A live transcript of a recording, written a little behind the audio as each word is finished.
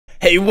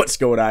Hey, what's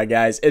going on,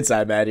 guys? It's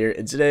iMatt here,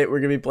 and today we're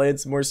gonna be playing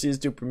some more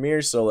CS2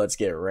 Premiere, so let's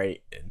get right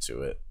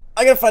into it.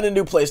 I gotta find a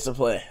new place to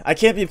play. I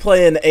can't be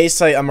playing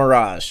A-Site on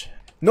Mirage.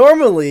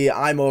 Normally,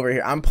 I'm over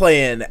here. I'm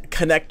playing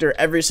Connector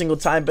every single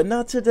time, but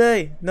not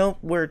today. Nope,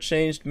 we're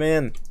changed,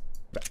 man.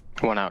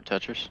 One out,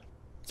 touchers.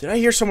 Did I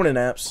hear someone in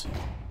apps?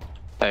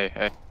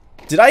 Hey.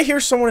 Did I hear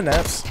someone in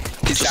apps?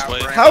 He's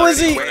How is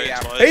he?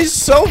 He's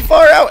so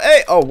far out.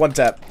 Hey, oh, one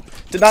tap.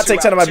 Did not take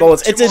 10 of my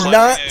bullets. It did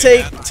not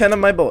take 10 of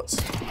my bullets.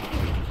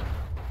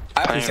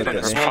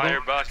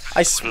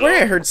 I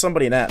swear I heard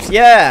somebody in apps.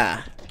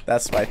 Yeah,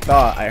 that's what I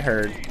thought I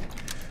heard.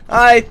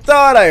 I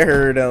thought I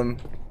heard him.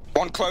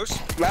 One close,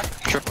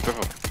 left. Triple.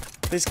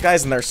 These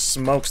guys in their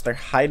smokes, they're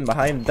hiding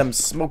behind them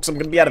smokes. I'm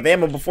gonna be out of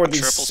ammo before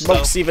these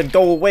smokes even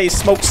go away.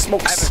 Smokes.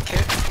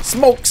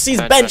 Smokes,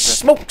 he's bench.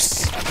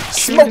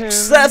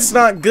 Smokes, that's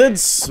not good.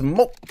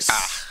 Smokes.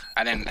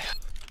 I didn't.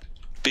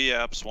 B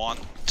apps 1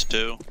 to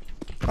 2.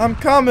 I'm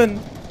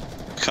coming.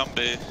 Come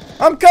B.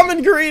 I'm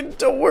coming, Green.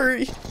 Don't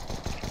worry.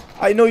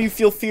 I know you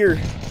feel fear.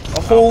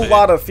 A whole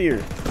lot of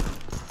fear.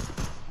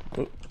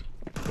 Oh,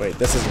 wait,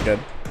 this isn't good.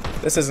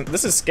 This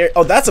is scary.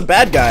 Oh, that's a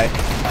bad guy.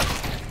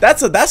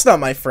 That's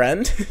not my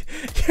friend.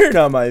 You're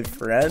not my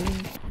friend.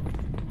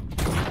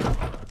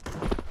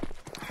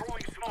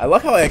 I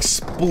love how I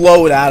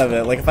explode out of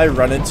it. Like if I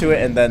run into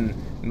it and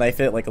then knife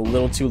it like a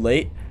little too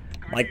late,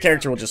 my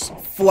character will just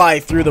fly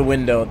through the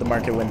window, the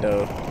market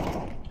window.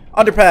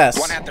 Underpass.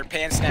 One at their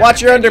pants.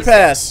 Watch your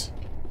underpass.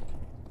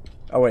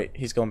 Oh wait,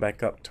 he's going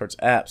back up towards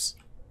apps.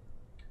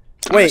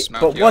 Wait,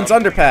 but one's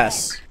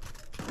underpass.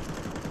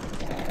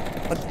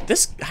 But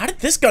this, how did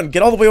this gun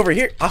get all the way over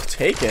here? I'll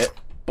take it.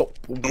 But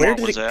where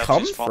did it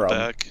come from?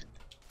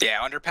 Yeah,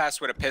 underpass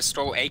with a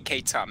pistol,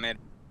 AK top mid.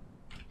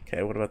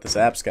 Okay, what about this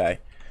apps guy?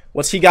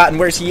 What's he got and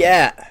where's he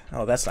at?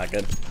 Oh, that's not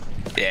good.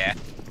 Yeah.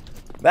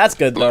 That's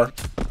good though.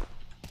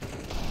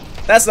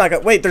 That's not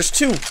good. Wait, there's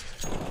two.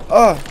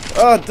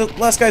 The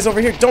last guy's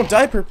over here. Don't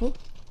die, purple.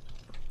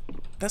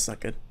 That's not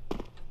good.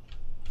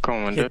 Go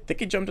on window. I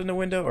think he jumped in the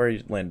window or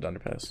he landed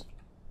underpass.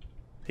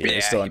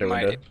 He's still under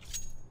window.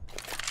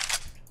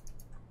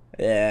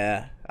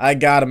 Yeah, I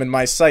got him in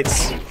my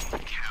sights.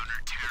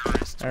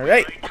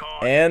 Alright,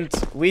 and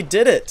we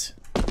did it.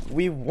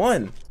 We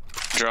won.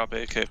 Drop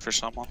AK for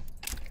someone.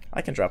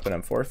 I can drop an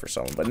M4 for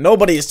someone, but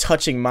nobody is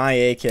touching my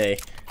AK.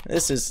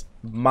 This is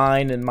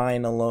mine and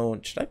mine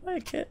alone. Should I buy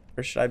a kit?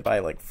 Or should I buy,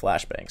 like,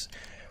 flashbangs?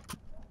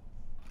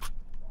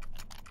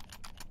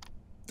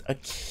 A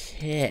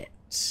kit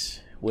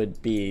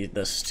would be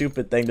the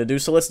stupid thing to do,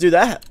 so let's do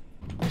that.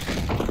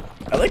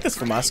 I like this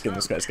Famaskin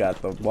this guy's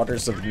got, the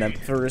Waters of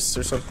Nephthys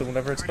or something,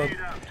 whatever it's called.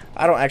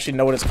 I don't actually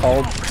know what it's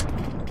called,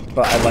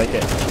 but I like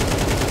it.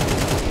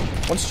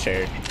 One's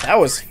shared. That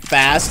was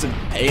fast and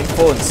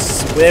painful and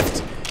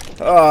swift.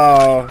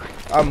 Oh,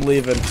 I'm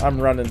leaving. I'm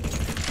running.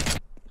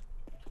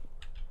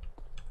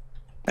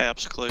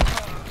 Apps clear.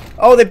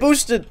 Oh, they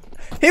boosted.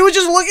 He was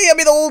just looking at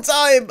me the whole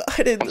time.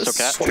 I didn't.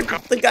 So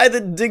The guy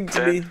that digged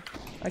me.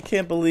 I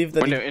can't believe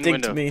that he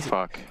digged me.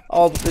 Fuck.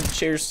 All the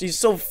chairs. He's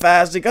so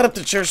fast. He got up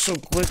the chair so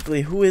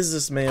quickly. Who is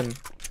this man?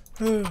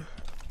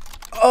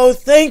 Oh,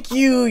 thank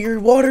you. Your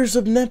Waters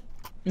of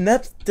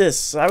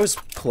Nephthys. I was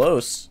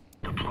close.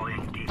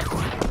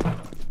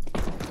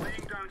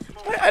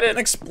 I didn't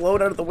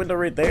explode out of the window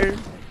right there.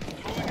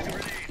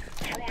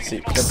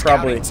 See, they're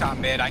probably top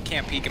mid. I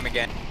can't peek him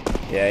again.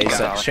 Yeah, he's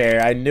a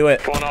chair. I knew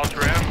it. One alt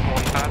ramp,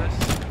 one palace.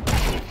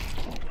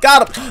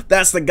 Got him.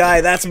 That's the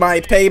guy. That's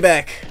my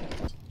payback.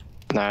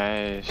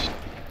 Nice.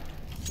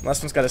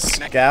 Last one's got a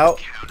scout.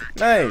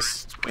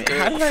 Nice. Wait,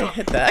 how did I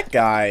hit that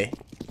guy?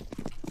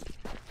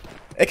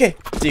 Okay,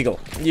 Deagle.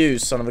 You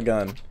son of a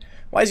gun.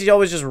 Why is he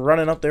always just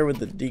running up there with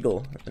the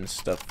Deagle and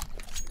stuff?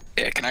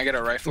 Yeah, can I get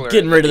a rifle?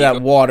 Getting rid of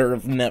that Water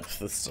of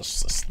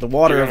Nephthys. The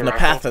Water of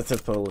Nephthys.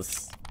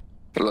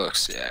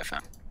 Looks, yeah, I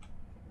found.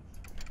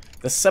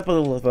 The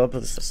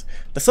Sepulethethys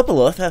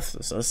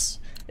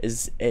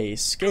is a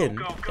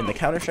skin in the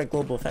Counter-Strike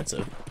Global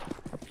Offensive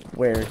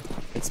where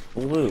it's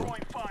blue.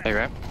 Hey,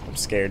 ramp. I'm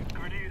scared.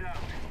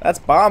 That's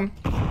bomb.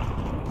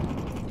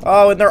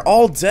 Oh, and they're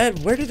all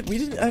dead. Where did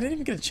I didn't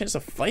even get a chance to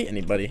fight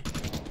anybody.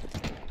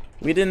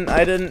 I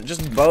didn't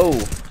just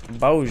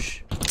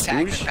Bouge.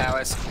 Tag the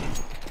palace.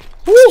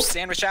 Woo!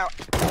 Sandwich out.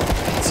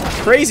 It's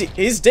crazy.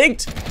 He's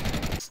dinked.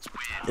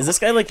 Is this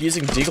guy like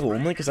using Deagle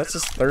only? Because that's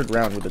his third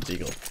round with a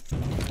Deagle.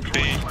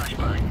 B.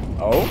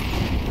 Oh?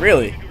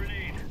 Really?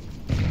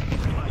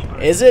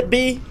 Is it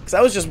B? Because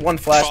that was just one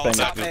flashbang.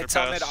 Top mid,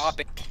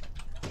 opping.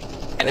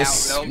 And They out,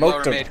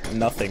 smoked lower mid.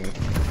 nothing.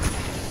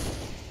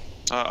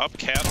 Up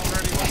cat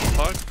already? What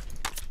the fuck?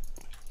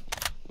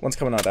 One's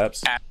coming out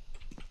apps.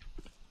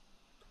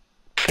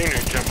 Finger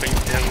jumping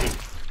in.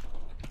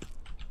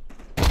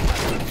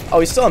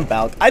 Oh, he's still in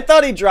Balk. I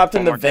thought he dropped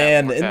in the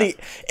van. Down,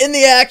 In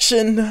the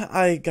action,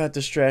 I got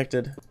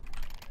distracted.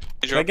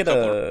 Can I get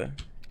a...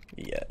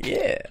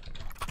 Yeah.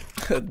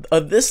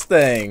 This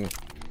thing.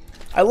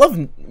 I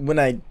love when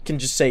I can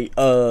just say,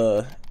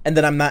 and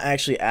then I'm not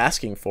actually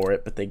asking for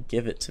it, but they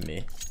give it to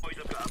me.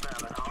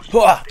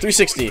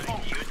 360.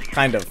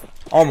 Kind of.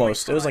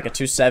 Almost. It was like a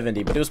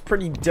 270, but it was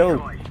pretty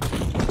dope.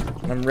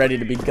 I'm ready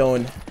to be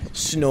going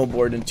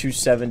snowboarding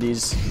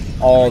 270s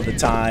all the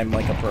time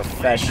like a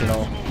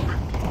professional.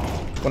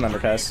 One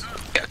underpass.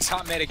 Yeah,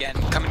 top mid again.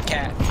 Coming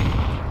cat.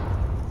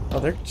 Oh,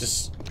 they're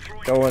just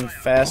going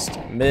fast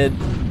mid.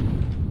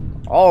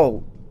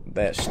 All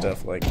that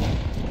stuff, like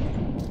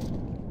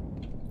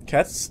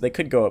cats. They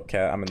could go up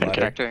cat. I'm in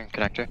ladder.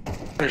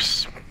 Connector.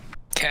 There's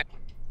Cat.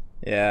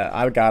 Yeah,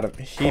 I got him.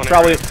 He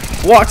probably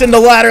walked in the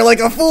ladder like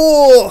a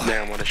fool.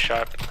 damn, what a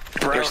shot.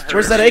 Bro,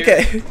 Where's that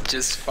AK?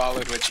 Just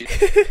followed what you.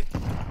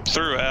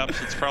 Through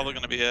apps, it's probably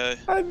gonna be A.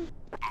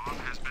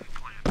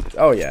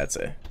 Oh yeah, it's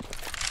A.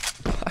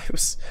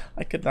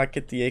 I could not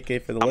get the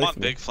AK for the I'm life on of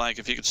me. big flank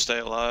if you could stay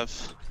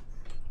alive.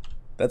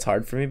 That's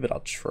hard for me, but I'll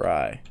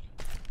try.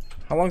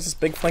 How long is this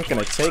big flank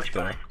gonna take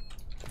though?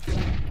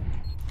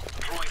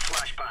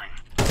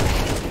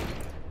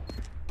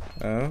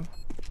 Oh,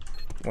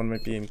 one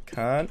might be in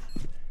con.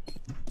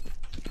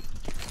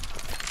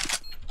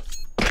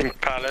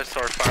 Palace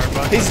or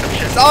Firebug.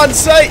 He's on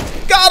site.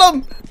 Got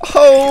him.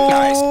 Oh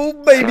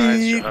Nice. baby,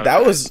 Nice job.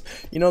 that was,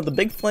 you know, the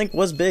big flank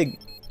was big,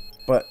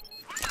 but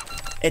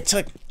it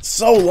took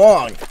so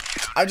long.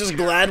 I'm just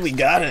glad we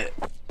got it.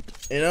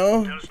 You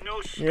know,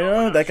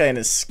 that guy in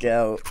his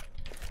scout.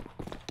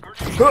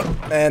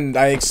 And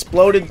I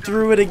exploded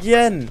through it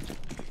again.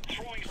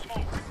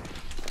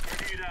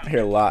 I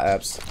hear a lot,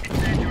 Apps.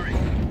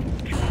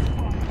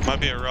 Might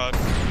be a rod.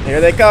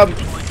 Here they come.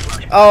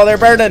 Oh, they're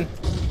burning.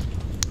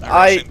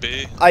 Rushing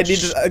B. I need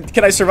to.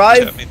 Can I Get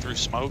survive, me through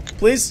smoke.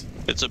 please?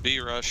 It's a B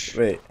rush.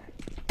 Wait.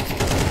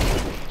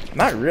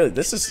 Not really.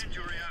 This is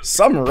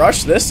some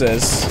rush. This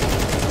is.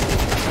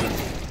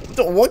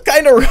 What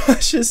kind of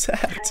rush is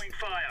that?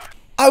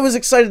 I was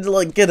excited to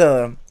like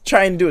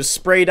try and do a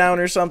spray down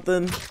or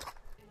something.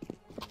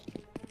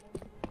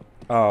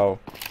 Oh.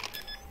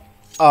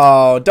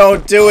 Oh,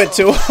 don't do it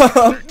to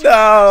him.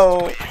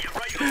 No.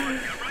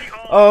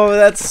 Oh,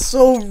 that's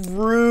so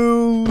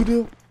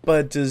rude,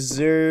 but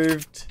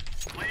deserved.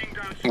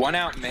 One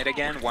out mid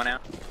again. One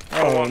out.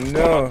 Oh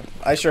no.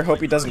 I sure hope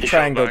he doesn't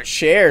try and go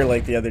chair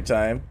like the other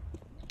time.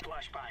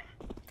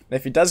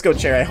 If he does go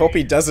chair, I hope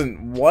he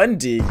doesn't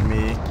 1-dig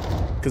me.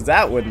 Because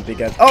that wouldn't be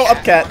good. Oh,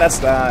 up cat.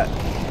 That's not.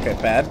 Okay,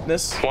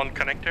 badness. One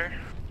connector.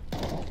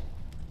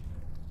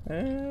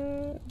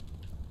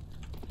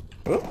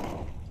 Oop.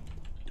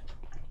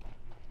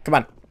 Come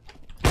on.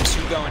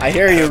 Two going. I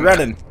hear you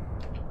running.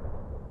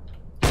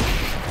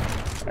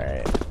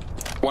 Alright.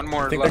 One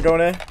more. I think left. they're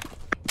going in.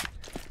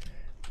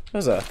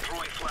 There's a.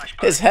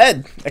 His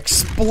head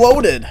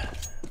exploded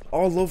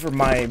all over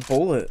my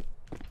bullet.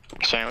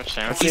 Sandwich.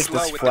 Let's see He's if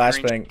this low with the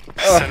green. flashbang.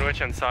 Ugh.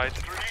 Sandwich inside.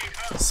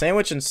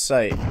 Sandwich in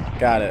sight.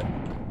 Got it.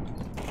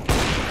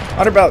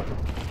 Underbelt.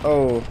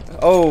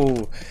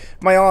 Oh,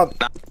 my arm.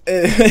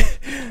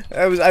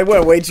 I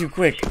went way too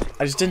quick.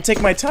 I just didn't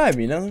take my time,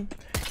 you know.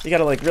 You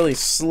gotta like really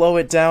slow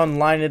it down,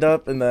 line it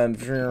up, and then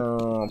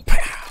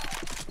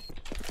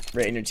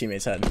right in your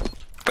teammate's head.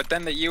 But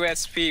then the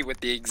USP with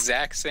the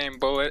exact same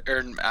bullet,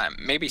 or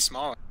maybe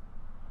smaller.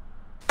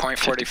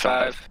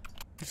 .45.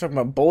 You're talking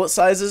about bullet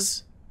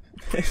sizes?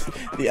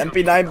 The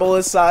MP9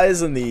 bullet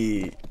size and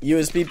the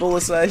USB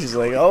bullet size. He's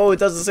like, oh, it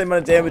does the same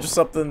amount of damage or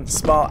something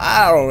small.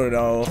 I don't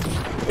know.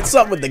 It's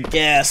something with the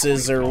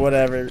gases or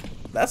whatever.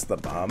 That's the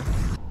bomb.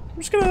 I'm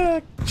just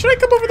gonna. Should I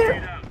come over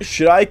there?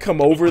 Should I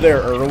come over there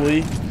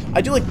early?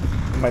 I do like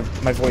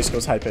my voice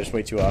goes high pitched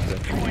way too often.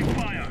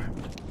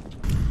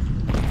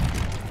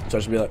 So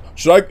I should be like,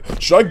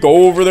 should I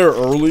go over there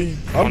early?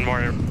 One more.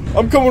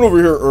 I'm coming over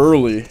here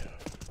early.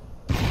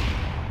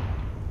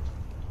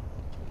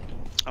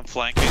 I'm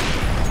flanking.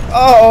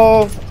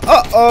 Uh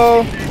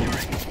oh.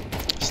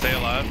 Stay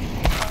alive.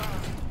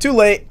 Too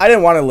late. I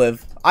didn't want to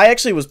live. I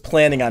actually was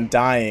planning on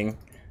dying.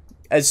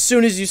 As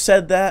soon as you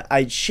said that,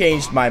 I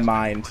changed my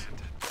mind.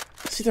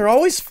 See, they're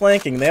always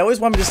flanking. They always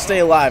want me to stay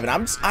alive,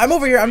 and I'm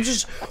over here. I'm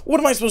just. What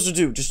am I supposed to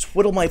do? Just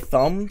twiddle my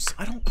thumbs?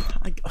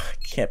 I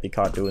can't be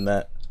caught doing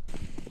that.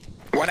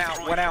 One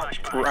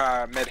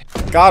out. Mid.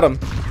 Got him.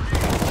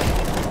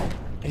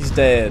 He's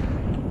dead.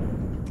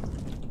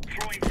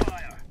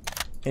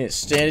 He didn't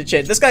stand a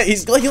chance. This guy,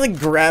 he like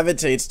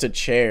gravitates to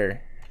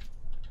chair.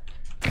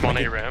 One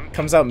A ramp.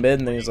 Comes out mid,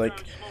 and then he's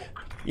like,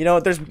 you know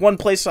what? There's one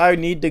place I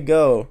need to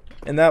go,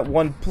 and that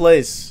one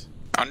place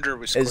Under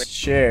was is quick.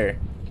 chair.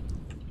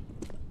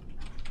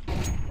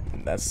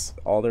 And that's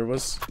all there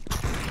was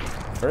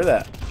for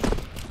that.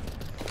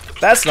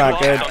 That's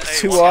not good.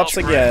 Two ops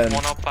again.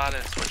 One up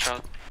Palace. Watch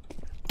out.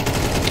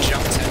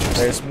 Jumped in.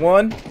 There's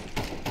one.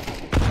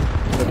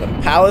 For the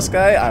palace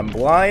guy, I'm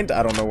blind.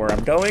 I don't know where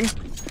I'm going.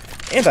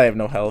 And I have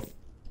no health.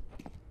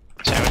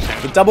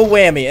 The double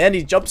whammy, and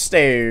he jumped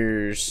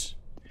stairs.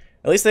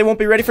 At least they won't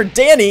be ready for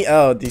Danny.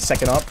 Oh, the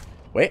second up.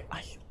 Wait,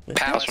 I lit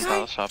that Palace.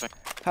 guy? Shopping.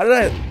 How did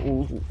I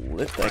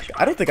lit that guy?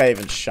 I don't think I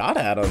even shot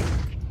at him.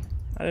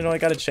 I didn't know I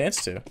got a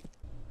chance to.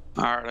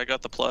 Alright, I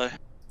got the play.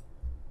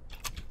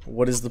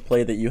 What is the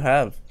play that you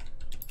have?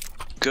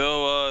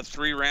 Go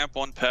 3 ramp,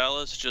 1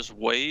 palace, just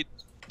wait.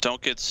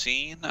 Don't get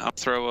seen. I'll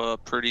throw a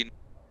pretty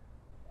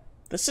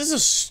This is a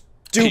Peek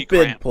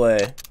stupid ramp.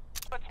 play.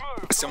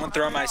 Someone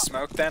throw my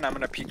smoke then. I'm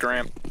gonna peek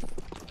ramp.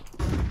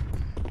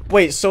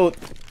 Wait, so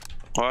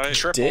Why?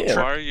 Damn.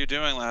 Why are you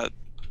doing that?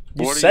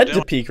 you What are said you to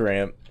doing? peek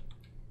ramp.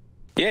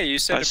 Yeah, you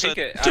said I to said peek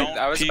it. don't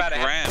I was peek about to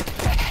ramp.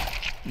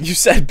 You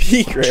said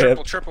peek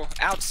ramp. triple.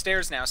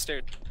 Outstairs now,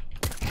 stairs.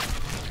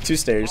 2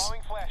 stairs.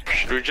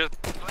 Should we just...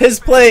 His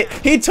play,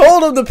 he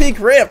told him to peek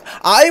ramp.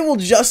 I will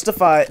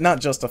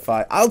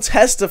I'll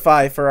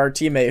testify for our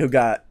teammate who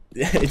got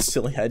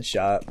instantly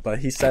headshot, but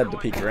he said to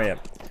peek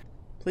ramp.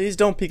 Please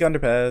don't peek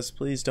underpass.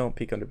 Please don't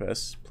peek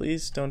underpass.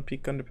 Please don't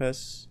peek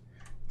underpass.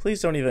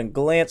 Please don't even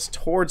glance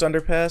towards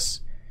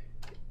underpass.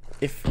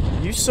 If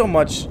you so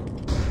much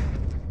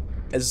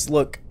as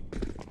look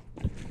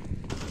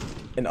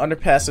in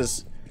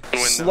underpass's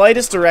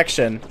slightest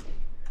direction,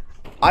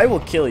 I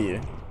will kill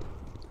you.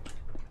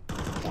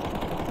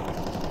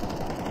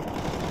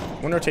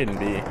 One rotating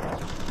B.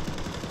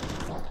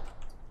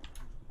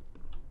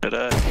 Did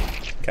I?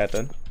 Cat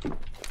then.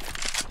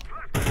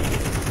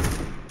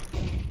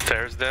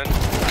 Stairs then?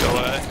 Go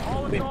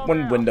away. Leave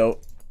one window.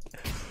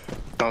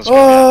 That was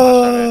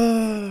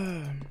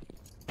gonna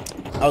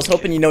I was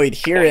hoping he'd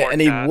hear One it more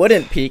and he cat.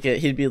 wouldn't peek it.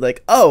 He'd be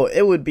like, "Oh,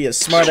 it would be a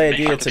smart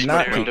idea to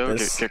not peek window,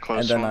 this." get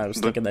close And then one. I was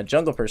thinking that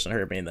jungle person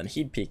heard me and then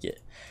he'd peek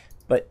it.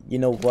 But you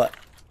know what?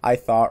 I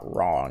thought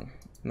wrong.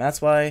 And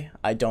that's why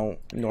I don't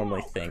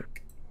normally think.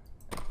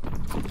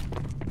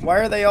 Why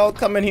are they all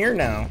coming here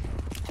now?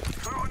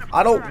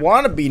 I don't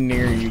want to be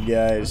near you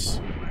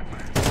guys.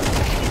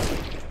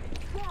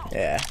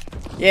 Yeah.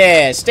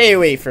 Yeah, stay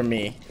away from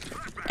me.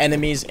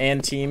 Enemies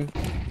and team.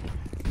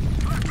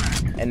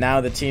 And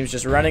now the team's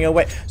just running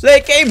away. So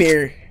they came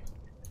here,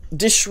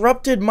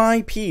 disrupted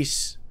my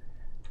peace,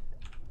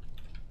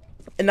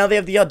 and now they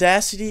have the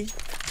audacity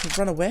to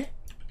run away?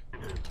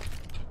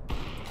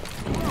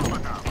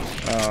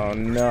 Oh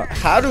no.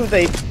 How do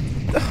they...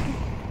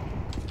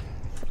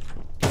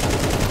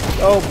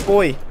 Oh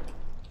boy.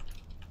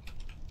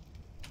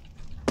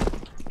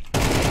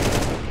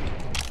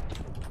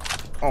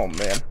 Oh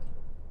man.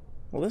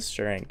 Well, this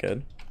sure ain't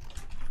good.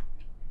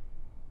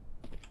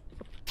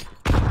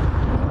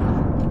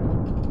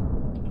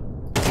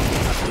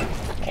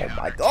 Oh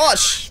my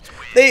gosh!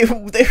 They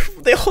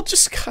all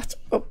just got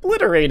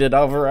obliterated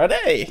over an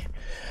A.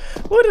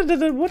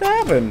 What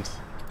happened?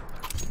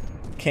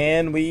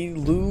 Can we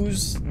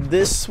lose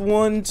this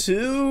one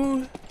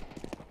too?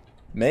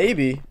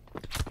 Maybe.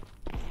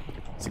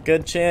 It's a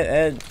good chance.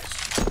 And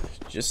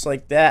just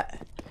like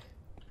that.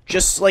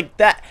 Just like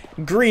that.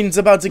 Green's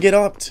about to get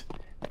upped.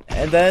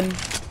 And then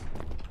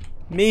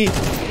me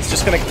is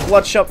just gonna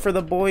clutch up for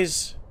the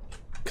boys.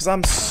 Because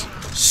I'm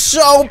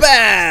so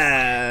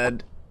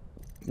bad.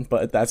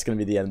 But that's going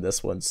to be the end of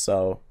this one.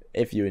 So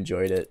if you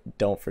enjoyed it,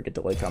 don't forget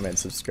to like, comment, and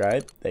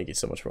subscribe. Thank you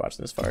so much for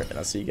watching this far. And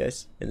I'll see you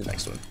guys in the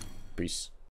next one. Peace.